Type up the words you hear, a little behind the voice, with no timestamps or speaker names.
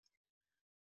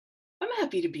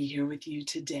happy to be here with you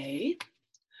today.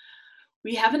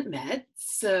 We haven't met,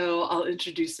 so I'll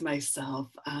introduce myself.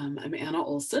 I'm Anna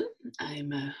Olson.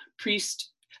 I'm a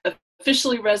priest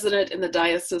officially resident in the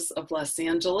Diocese of Los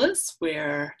Angeles,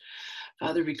 where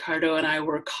Father Ricardo and I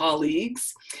were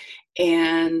colleagues,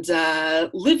 and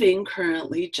living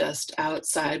currently just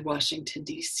outside Washington,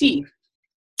 D.C.,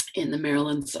 in the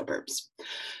Maryland suburbs.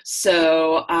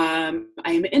 So I'm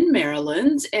in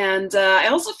Maryland, and I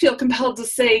also feel compelled to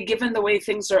say, given the way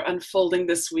things are unfolding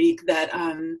this week, that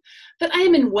I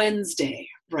am in Wednesday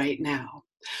right now.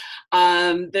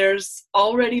 There's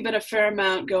already been a fair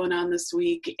amount going on this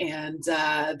week, and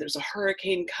there's a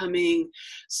hurricane coming.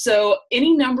 So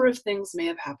any number of things may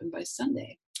have happened by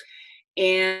Sunday.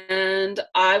 And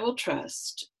I will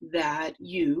trust that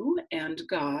you and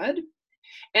God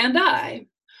and I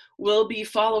will be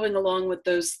following along with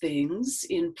those things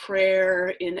in prayer,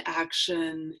 in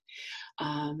action,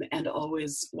 and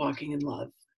always walking in love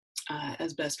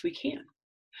as best we can.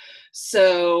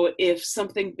 So if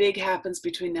something big happens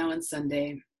between now and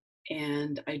Sunday,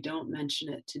 and I don't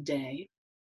mention it today,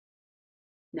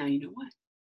 now you know why.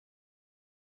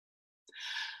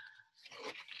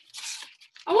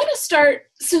 I want to start,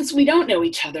 since we don't know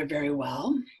each other very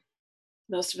well,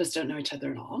 most of us don't know each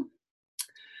other at all,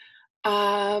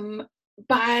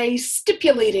 by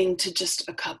stipulating to just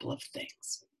a couple of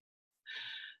things.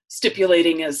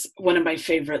 Stipulating is one of my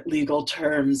favorite legal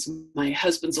terms. My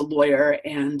husband's a lawyer,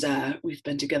 and we've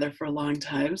been together for a long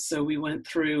time, so we went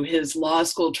through his law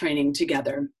school training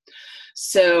together.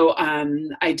 So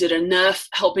I did enough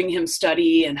helping him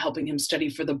study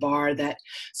for the bar that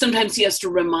sometimes he has to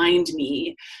remind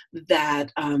me that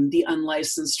the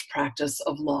unlicensed practice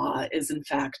of law is in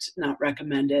fact not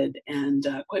recommended and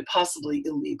quite possibly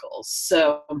illegal.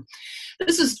 So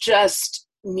this is just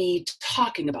me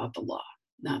talking about the law,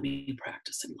 not me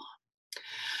practicing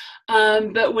law.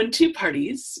 But when two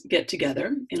parties get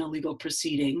together in a legal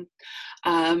proceeding,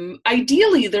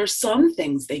 ideally there's some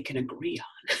things they can agree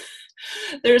on.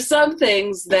 There's some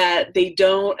things that they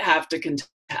don't have to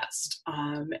contest,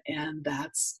 and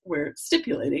that's where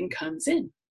stipulating comes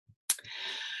in.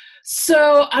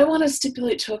 So I want to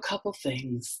stipulate to a couple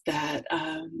things that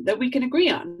we can agree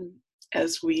on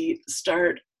as we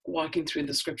start walking through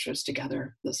the scriptures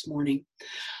together this morning.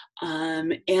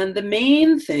 And the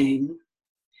main thing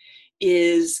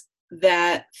is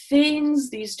that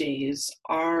things these days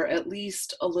are at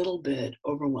least a little bit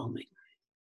overwhelming.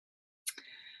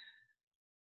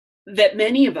 That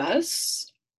many of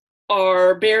us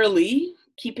are barely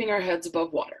keeping our heads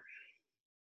above water.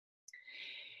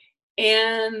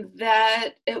 And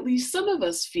that at least some of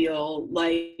us feel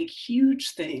like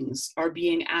huge things are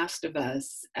being asked of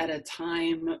us at a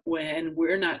time when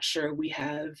we're not sure we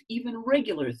have even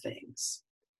regular things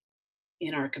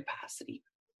in our capacity.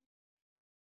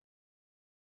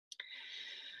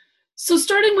 So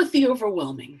starting with the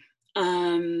overwhelming,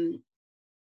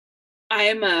 I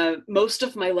am most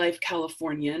of my life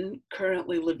Californian,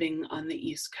 currently living on the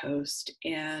East Coast,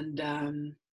 and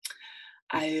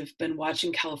I've been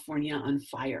watching California on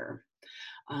fire.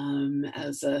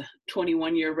 As a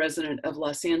 21-year resident of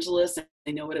Los Angeles,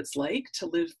 I know what it's like to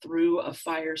live through a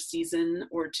fire season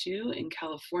or two in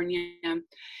California,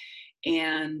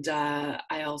 and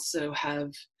I also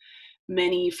have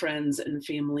many friends and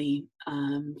family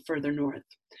further north.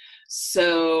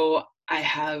 So I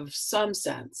have some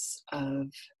sense of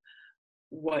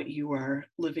what you are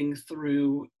living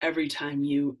through every time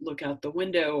you look out the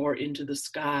window or into the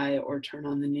sky or turn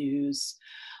on the news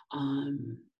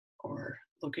or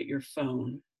look at your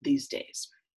phone these days.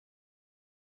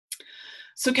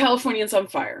 So California's on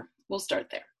fire. We'll start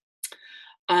there.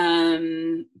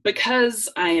 Because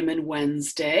I am in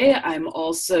Wednesday, I'm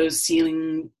also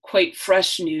seeing quite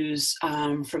fresh news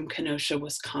from Kenosha,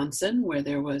 Wisconsin, where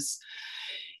there was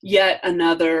yet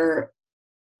another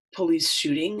police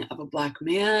shooting of a Black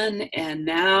man, and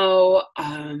now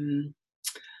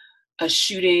a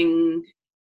shooting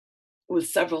with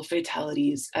several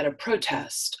fatalities at a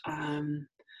protest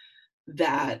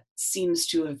that seems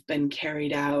to have been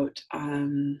carried out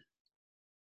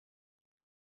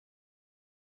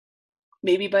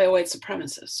maybe by a white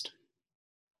supremacist.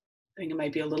 I think it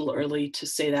might be a little early to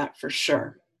say that for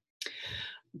sure.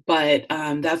 But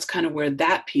that's kind of where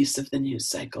that piece of the news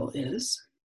cycle is.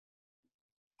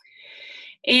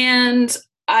 And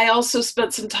I also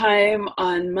spent some time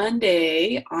on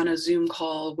Monday on a Zoom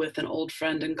call with an old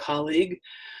friend and colleague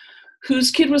whose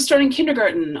kid was starting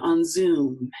kindergarten on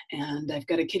Zoom. And I've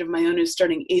got a kid of my own who's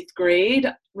starting 8th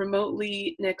grade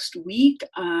remotely next week.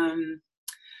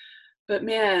 But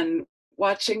man,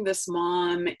 watching this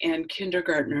mom and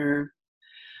kindergartner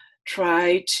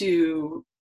try to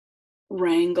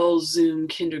wrangle Zoom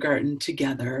kindergarten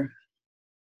together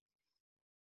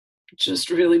just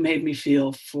really made me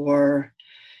feel for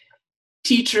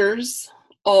teachers,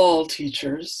 all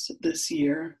teachers this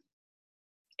year,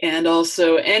 and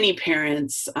also any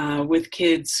parents with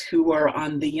kids who are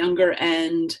on the younger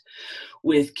end,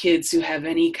 with kids who have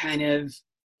any kind of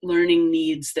learning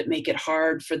needs that make it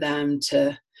hard for them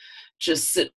to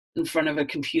just sit in front of a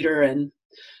computer and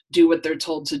do what they're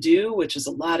told to do, which is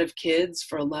a lot of kids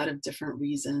for a lot of different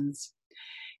reasons.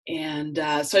 And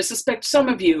so I suspect some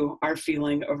of you are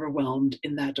feeling overwhelmed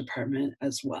in that department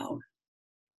as well.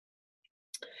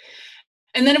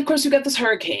 And then, of course, we got this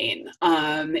hurricane.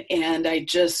 And I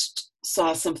just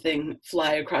saw something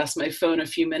fly across my phone a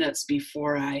few minutes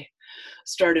before I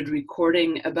started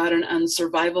recording about an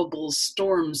unsurvivable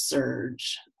storm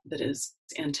surge that is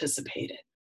anticipated.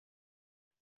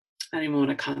 I don't even want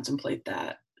to contemplate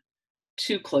that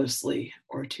too closely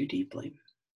or too deeply.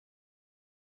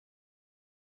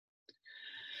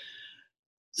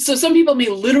 So some people may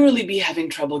literally be having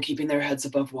trouble keeping their heads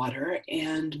above water,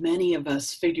 and many of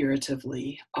us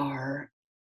figuratively are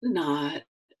not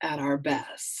at our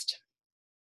best.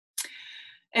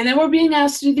 And then we're being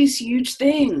asked to do these huge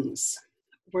things.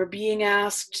 We're being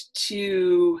asked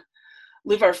to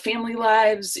live our family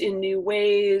lives in new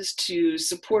ways, to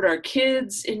support our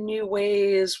kids in new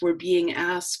ways. We're being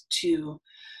asked to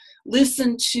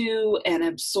listen to and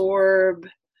absorb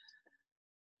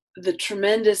the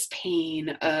tremendous pain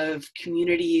of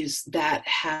communities that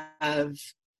have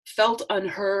felt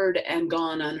unheard and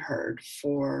gone unheard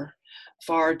for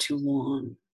far too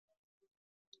long.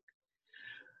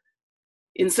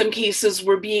 In some cases,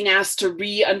 we're being asked to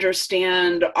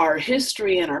re-understand our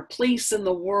history and our place in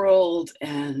the world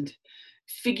and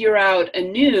figure out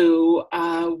anew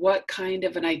what kind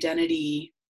of an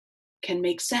identity can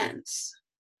make sense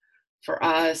for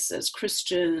us as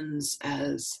Christians,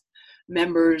 as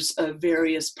members of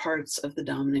various parts of the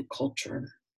dominant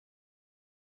culture.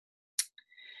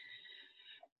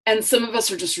 And some of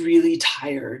us are just really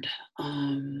tired.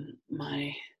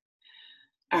 My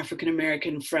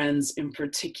African-American friends in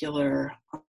particular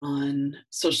on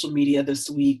social media this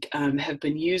week have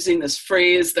been using this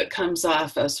phrase that comes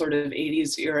off a sort of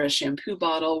 80s era shampoo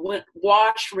bottle: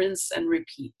 wash, rinse, and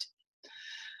repeat.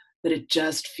 That it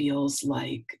just feels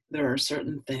like there are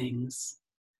certain things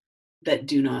that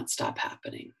do not stop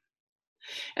happening.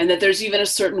 And that there's even a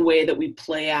certain way that we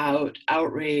play out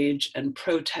outrage and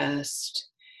protest,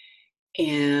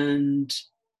 and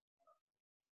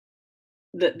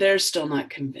that they're still not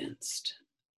convinced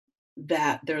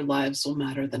that their lives will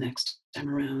matter the next time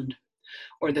around,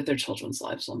 or that their children's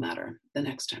lives will matter the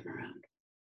next time around.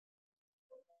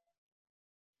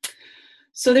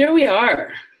 So there we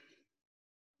are.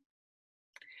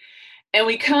 And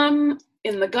we come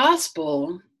in the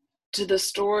gospel to the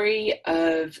story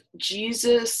of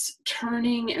Jesus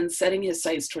turning and setting his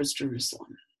sights towards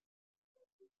Jerusalem.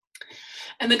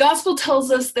 And the gospel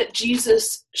tells us that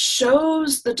Jesus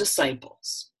shows the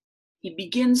disciples. He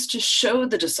begins to show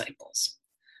the disciples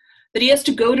that he has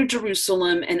to go to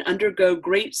Jerusalem and undergo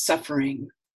great suffering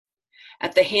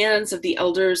at the hands of the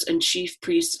elders and chief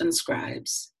priests and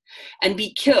scribes, and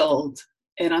be killed,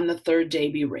 and on the third day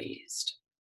be raised.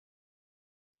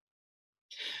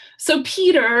 So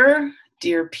Peter,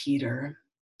 dear Peter,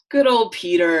 good old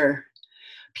Peter.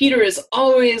 Peter is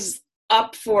always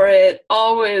up for it,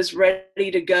 always ready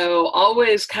to go,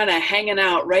 always kind of hanging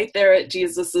out right there at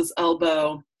Jesus's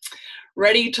elbow,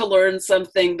 ready to learn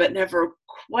something, but never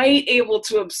quite able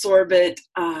to absorb it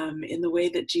in the way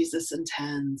that Jesus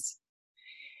intends.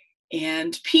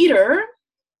 And Peter,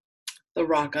 the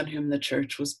rock on whom the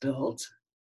church was built,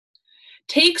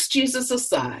 takes Jesus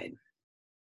aside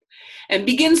and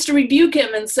begins to rebuke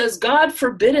him and says, "God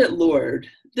forbid it, Lord.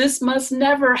 This must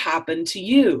never happen to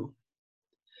you."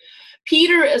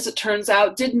 Peter, as it turns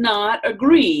out, did not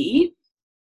agree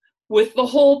with the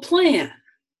whole plan.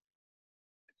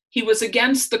 He was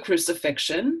against the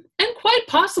crucifixion and quite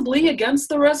possibly against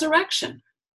the resurrection,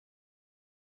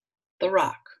 the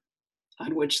rock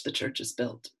on which the church is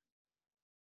built.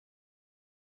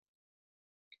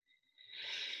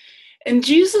 And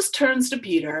Jesus turns to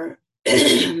Peter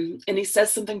and he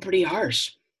says something pretty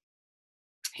harsh.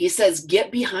 He says,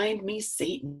 "Get behind me,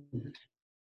 Satan."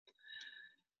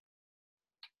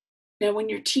 Now, when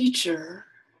your teacher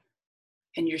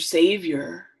and your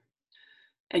Savior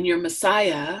and your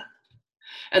Messiah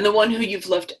and the one who you've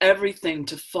left everything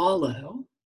to follow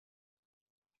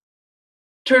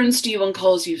turns to you and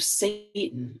calls you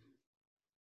Satan,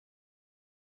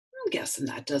 I'm guessing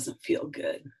that doesn't feel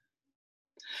good.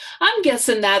 I'm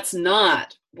guessing that's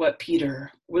not what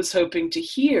Peter was hoping to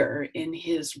hear in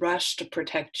his rush to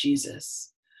protect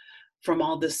Jesus from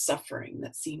all this suffering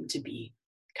that seemed to be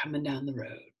coming down the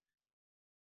road.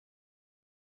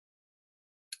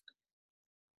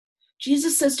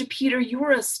 Jesus says to Peter, "You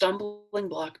are a stumbling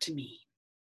block to me,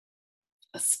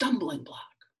 a stumbling block.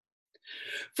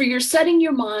 For you're setting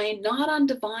your mind not on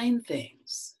divine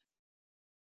things,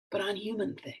 but on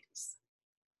human things."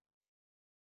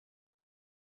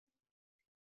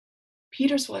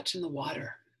 Peter's watching the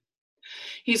water.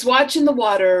 He's watching the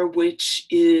water, which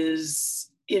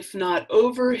is, if not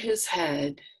over his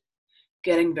head,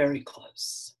 getting very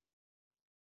close.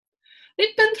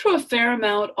 They've been through a fair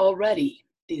amount already,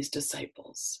 these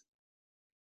disciples.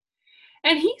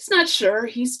 And he's not sure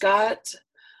he's got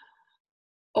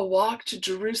a walk to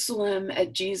Jerusalem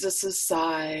at Jesus'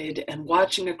 side and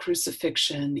watching a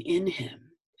crucifixion in him.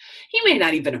 He may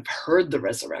not even have heard the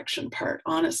resurrection part,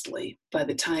 honestly, by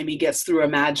the time he gets through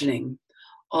imagining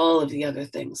all of the other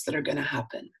things that are going to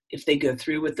happen if they go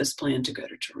through with this plan to go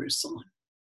to Jerusalem.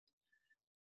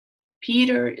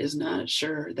 Peter is not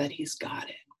sure that he's got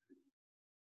it.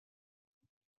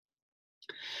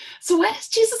 So why does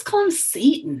Jesus call him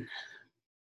Satan?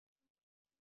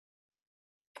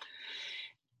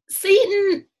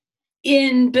 Satan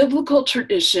in biblical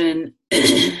tradition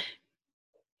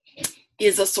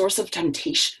is a source of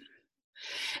temptation.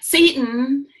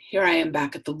 Satan, here I am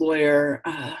back at the lawyer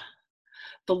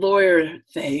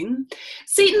thing.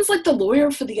 Satan's like the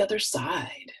lawyer for the other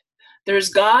side. There's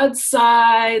God's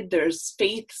side, there's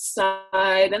faith's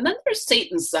side, and then there's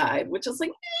Satan's side, which is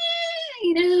like,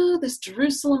 this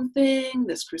Jerusalem thing,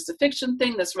 this crucifixion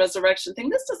thing, this resurrection thing,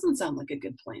 this doesn't sound like a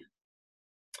good plan.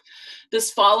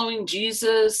 This following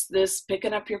Jesus, this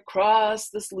picking up your cross,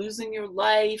 this losing your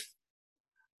life,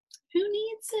 who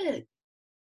needs it?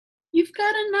 You've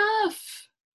got enough.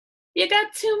 You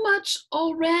got too much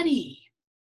already.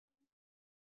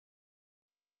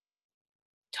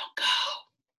 Don't go.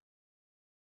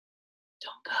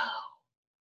 Don't go.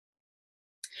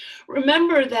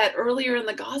 Remember that earlier in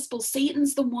the gospel,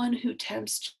 Satan's the one who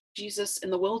tempts Jesus in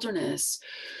the wilderness,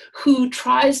 who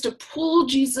tries to pull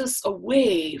Jesus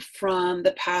away from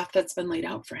the path that's been laid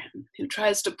out for him, who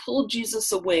tries to pull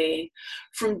Jesus away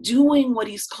from doing what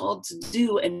he's called to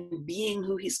do and being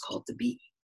who he's called to be.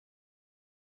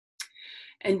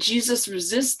 And Jesus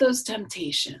resists those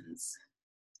temptations.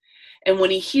 And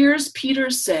when he hears Peter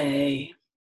say,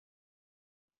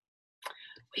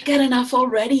 "We got enough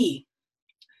already.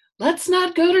 Let's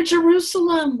not go to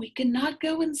Jerusalem. We cannot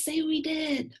go and say we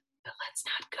did, but let's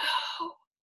not go."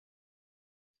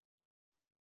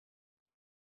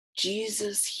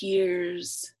 Jesus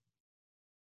hears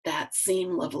that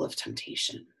same level of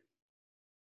temptation.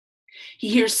 He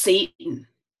hears Satan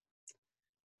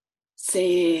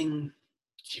saying,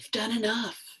 "You've done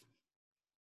enough.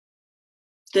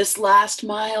 This last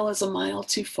mile is a mile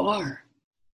too far.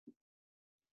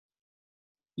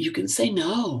 You can say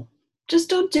no. Just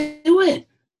don't do it."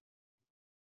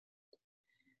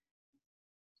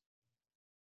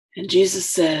 And Jesus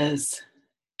says,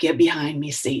 "Get behind me,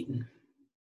 Satan."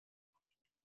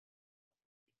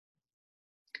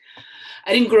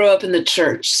 I didn't grow up in the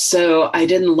church, so I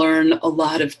didn't learn a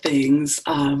lot of things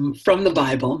from the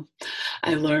Bible.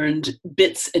 I learned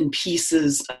bits and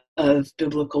pieces of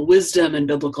biblical wisdom and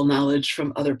biblical knowledge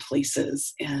from other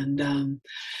places. And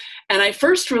I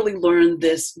first really learned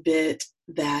this bit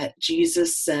that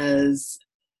Jesus says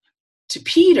to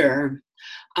Peter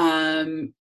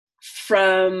from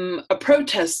a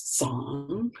protest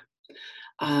song.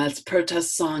 It's a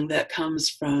protest song that comes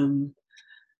from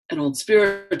an old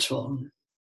spiritual.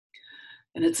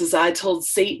 And it says, "I told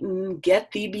Satan,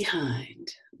 get thee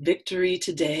behind. Victory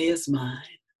today is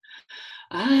mine.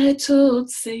 I told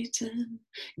Satan,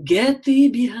 get thee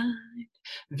behind.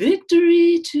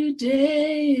 Victory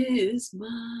today is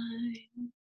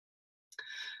mine."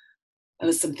 I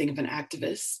was something of an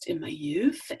activist in my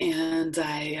youth, and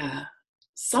I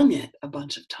sung it a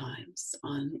bunch of times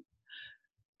on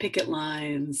picket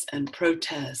lines and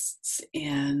protests,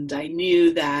 and I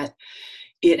knew that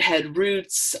it had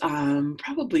roots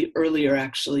probably earlier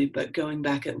actually, but going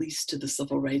back at least to the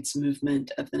civil rights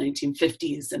movement of the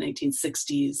 1950s and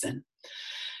 1960s. And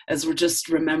as we're just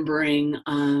remembering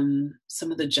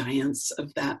some of the giants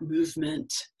of that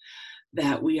movement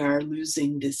that we are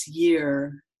losing this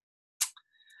year,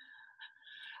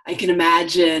 I can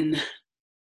imagine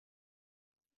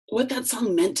what that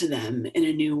song meant to them in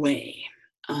a new way.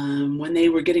 When they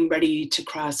were getting ready to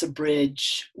cross a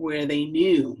bridge where they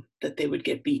knew that they would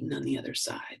get beaten on the other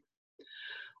side.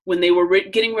 When they were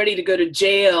getting ready to go to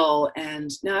jail, and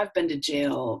now I've been to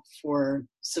jail for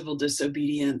civil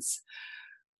disobedience,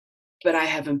 but I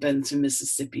haven't been to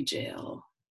Mississippi jail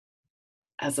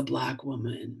as a Black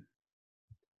woman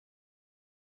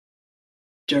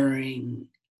during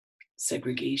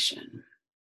segregation.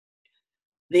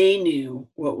 They knew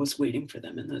what was waiting for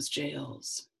them in those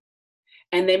jails,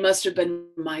 and they must have been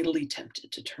mightily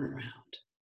tempted to turn around.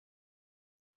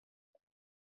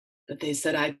 But they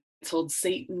said, I told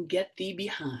Satan, get thee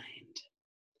behind.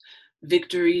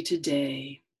 Victory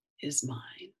today is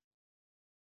mine.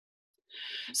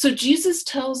 So Jesus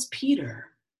tells Peter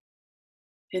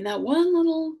in that one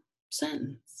little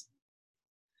sentence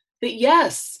that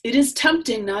yes, it is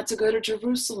tempting not to go to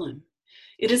Jerusalem.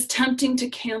 It is tempting to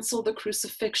cancel the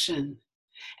crucifixion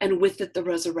and with it the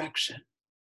resurrection.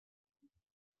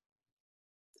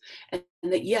 And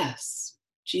that yes,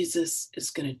 Jesus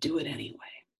is going to do it anyway.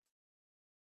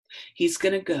 He's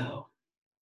going to go.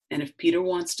 And if Peter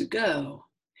wants to go,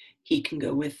 he can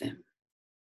go with him.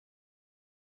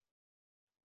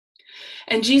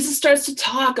 And Jesus starts to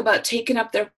talk about taking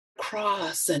up their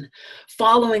cross and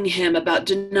following him, about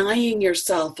denying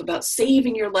yourself, about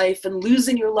saving your life and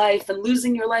losing your life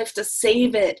to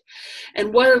save it,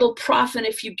 and what it'll profit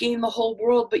if you gain the whole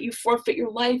world but you forfeit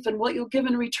your life, and what you'll give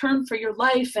in return for your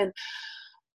life. And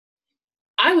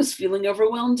I was feeling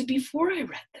overwhelmed before I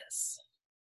read this.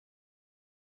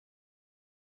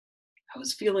 I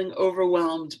was feeling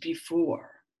overwhelmed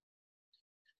before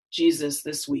Jesus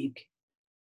this week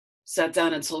sat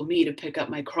down and told me to pick up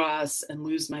my cross and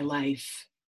lose my life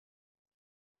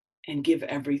and give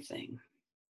everything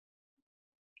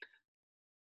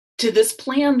to this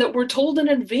plan that we're told in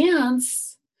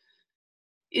advance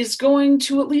is going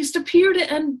to at least appear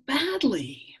to end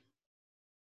badly,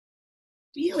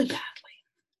 really badly.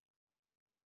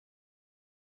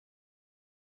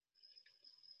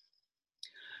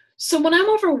 So when I'm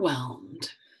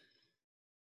overwhelmed,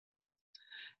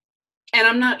 and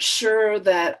I'm not sure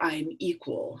that I'm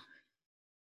equal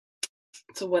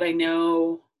to what I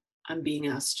know I'm being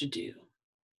asked to do,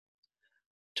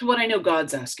 to what I know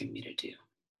God's asking me to do,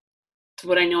 to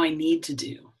what I know I need to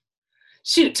do,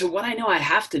 to what I know I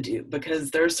have to do,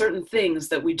 because there are certain things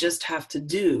that we just have to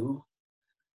do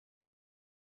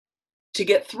to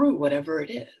get through whatever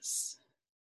it is.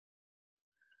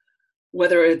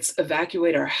 Whether it's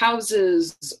evacuate our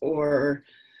houses or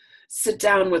sit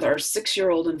down with our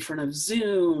 6-year-old in front of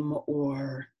Zoom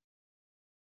or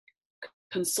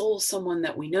console someone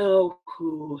that we know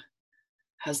who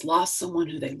has lost someone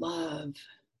who they love.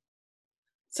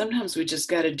 Sometimes we just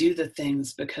got to do the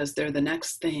things because they're the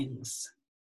next things.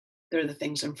 They're the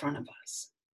things in front of us.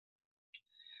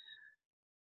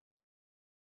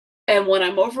 And when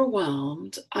I'm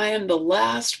overwhelmed, I am the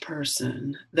last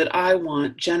person that I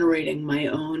want generating my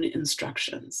own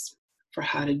instructions for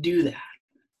how to do that.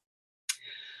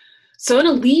 So I'm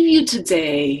going to leave you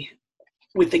today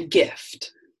with a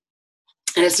gift.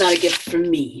 And it's not a gift from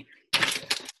me.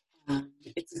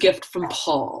 It's a gift from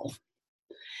Paul.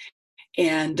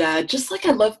 And just like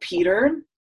I love Peter,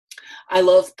 I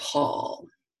love Paul.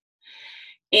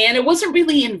 And it wasn't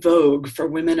really in vogue for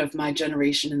women of my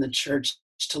generation in the church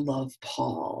to love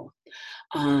Paul.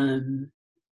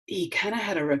 He kind of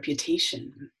had a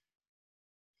reputation.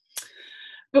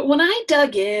 But when I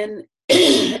dug in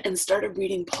and started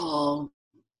reading Paul,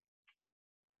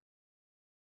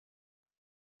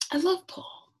 I love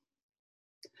Paul.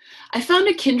 I found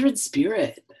a kindred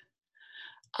spirit.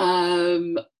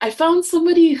 I found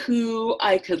somebody who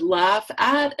I could laugh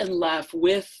at and laugh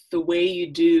with the way you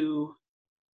do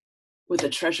with a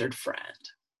treasured friend.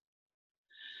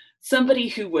 Somebody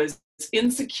who was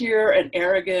insecure and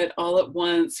arrogant all at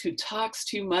once, who talks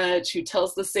too much, who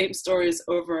tells the same stories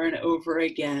over and over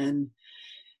again.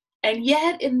 And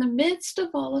yet, in the midst of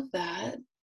all of that,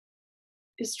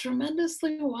 is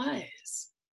tremendously wise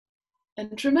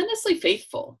and tremendously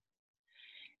faithful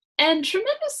and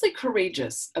tremendously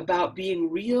courageous about being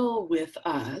real with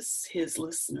us, his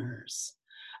listeners,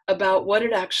 about what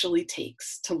it actually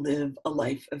takes to live a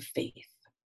life of faith.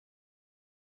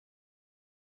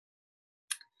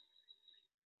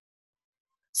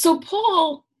 So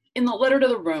Paul, in the letter to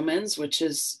the Romans, which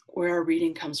is where our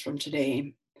reading comes from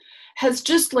today, has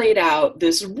just laid out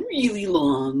this really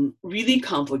long, really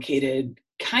complicated,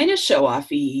 kind of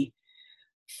show-offy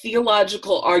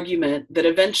theological argument that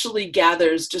eventually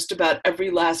gathers just about every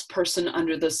last person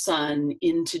under the sun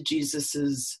into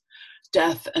Jesus's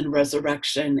death and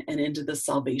resurrection and into the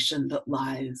salvation that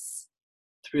lies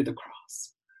through the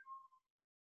cross.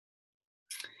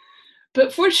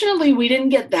 But fortunately, we didn't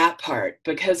get that part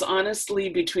because honestly,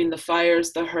 between the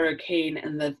fires, the hurricane,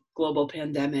 and the global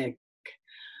pandemic,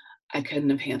 I couldn't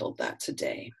have handled that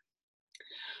today.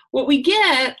 What we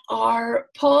get are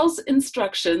Paul's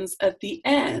instructions at the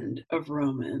end of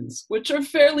Romans, which are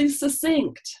fairly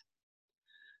succinct,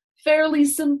 fairly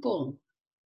simple,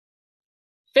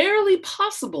 fairly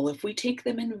possible if we take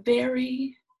them in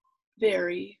very,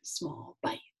 very small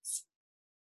bites.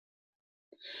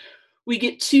 We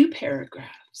get 2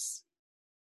 paragraphs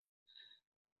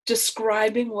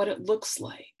describing what it looks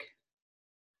like,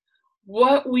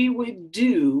 what we would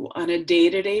do on a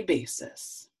day-to-day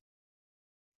basis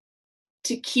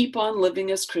to keep on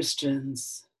living as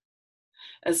Christians,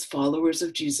 as followers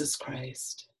of Jesus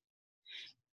Christ,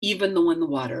 even when the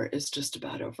water is just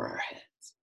about over our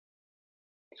heads.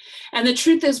 And the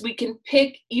truth is, we can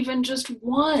pick even just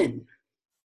one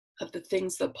of the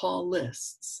things that Paul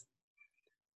lists,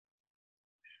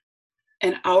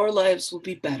 and our lives will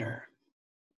be better,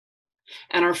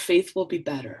 and our faith will be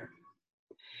better,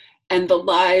 and the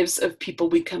lives of people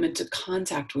we come into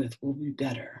contact with will be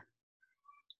better,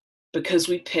 because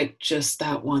we picked just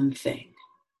that one thing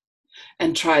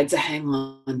and tried to hang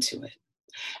on to it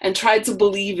and tried to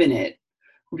believe in it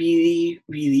really,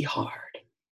 really hard.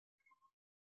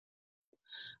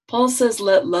 Paul says,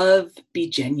 let love be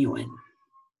genuine.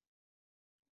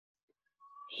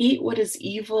 Hate what is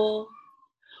evil,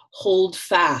 hold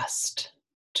fast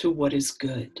to what is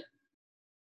good.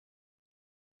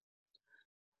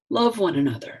 Love one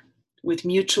another with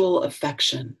mutual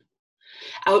affection.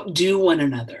 Outdo one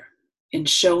another in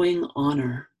showing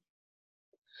honor.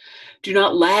 Do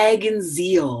not lag in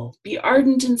zeal. Be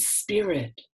ardent in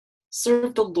spirit.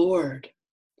 Serve the Lord.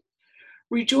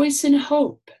 Rejoice in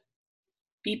hope.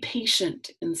 Be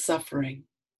patient in suffering.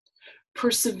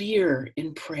 Persevere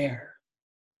in prayer.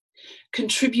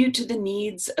 Contribute to the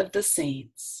needs of the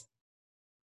saints.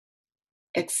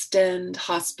 Extend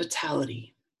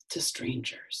hospitality to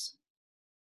strangers.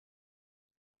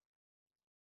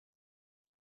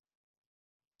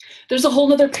 There's a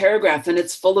whole other paragraph, and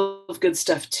it's full of good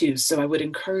stuff too, so I would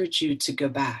encourage you to go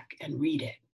back and read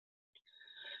it.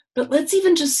 But let's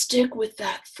even just stick with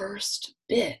that first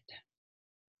bit.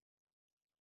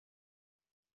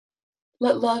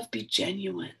 Let love be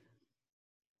genuine.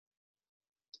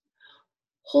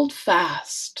 Hold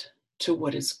fast to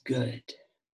what is good.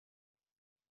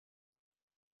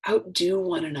 Outdo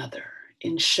one another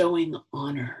in showing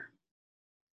honor.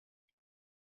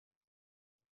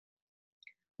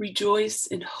 Rejoice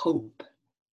in hope.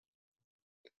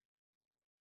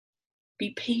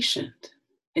 Be patient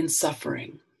in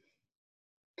suffering.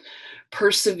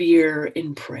 Persevere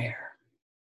in prayer.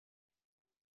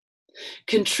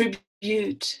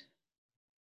 Contribute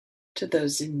to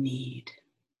those in need.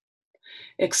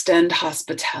 Extend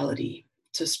hospitality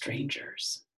to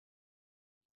strangers.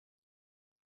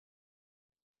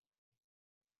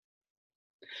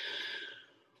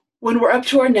 When we're up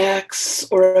to our necks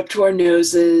or up to our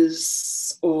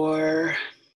noses or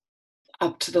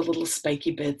up to the little spiky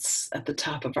bits at the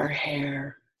top of our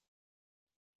hair,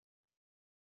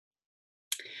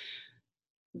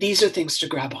 these are things to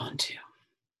grab onto.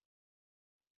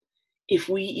 If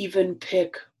we even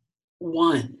pick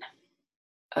one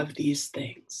of these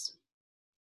things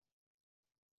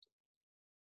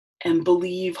and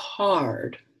believe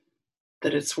hard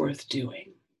that it's worth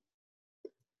doing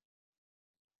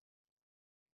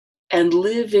and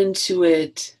live into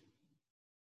it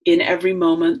in every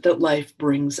moment that life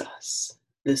brings us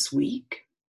this week,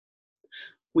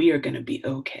 we are going to be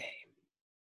okay.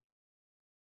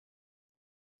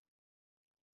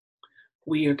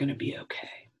 We are going to be okay.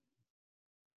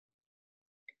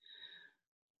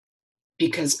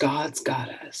 Because God's got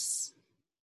us.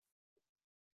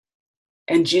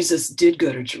 And Jesus did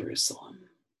go to Jerusalem.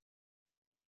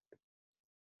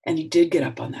 And he did get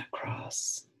up on that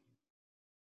cross.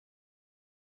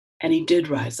 And he did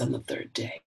rise on the 3rd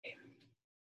day.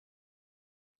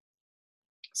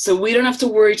 So we don't have to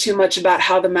worry too much about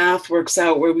how the math works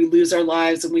out, where we lose our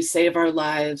lives and we save our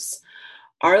lives.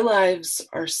 Our lives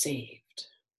are saved.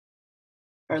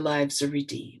 Our lives are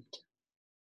redeemed.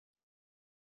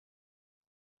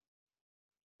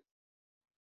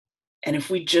 And if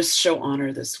we just show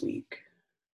honor this week,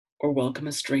 or welcome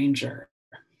a stranger,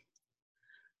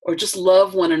 or just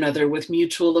love one another with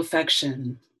mutual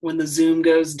affection when the Zoom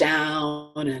goes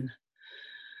down and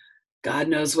God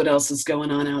knows what else is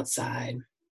going on outside,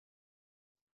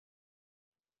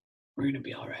 we're going to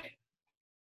be all right.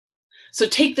 So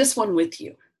take this one with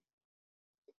you.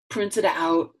 Print it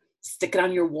out, stick it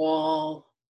on your wall,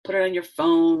 put it on your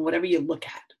phone, whatever you look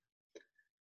at.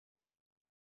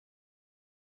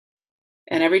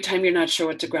 And every time you're not sure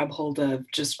what to grab hold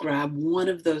of, just grab one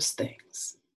of those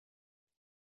things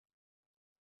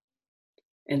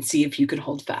and see if you can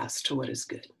hold fast to what is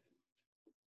good.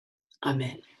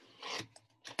 Amen.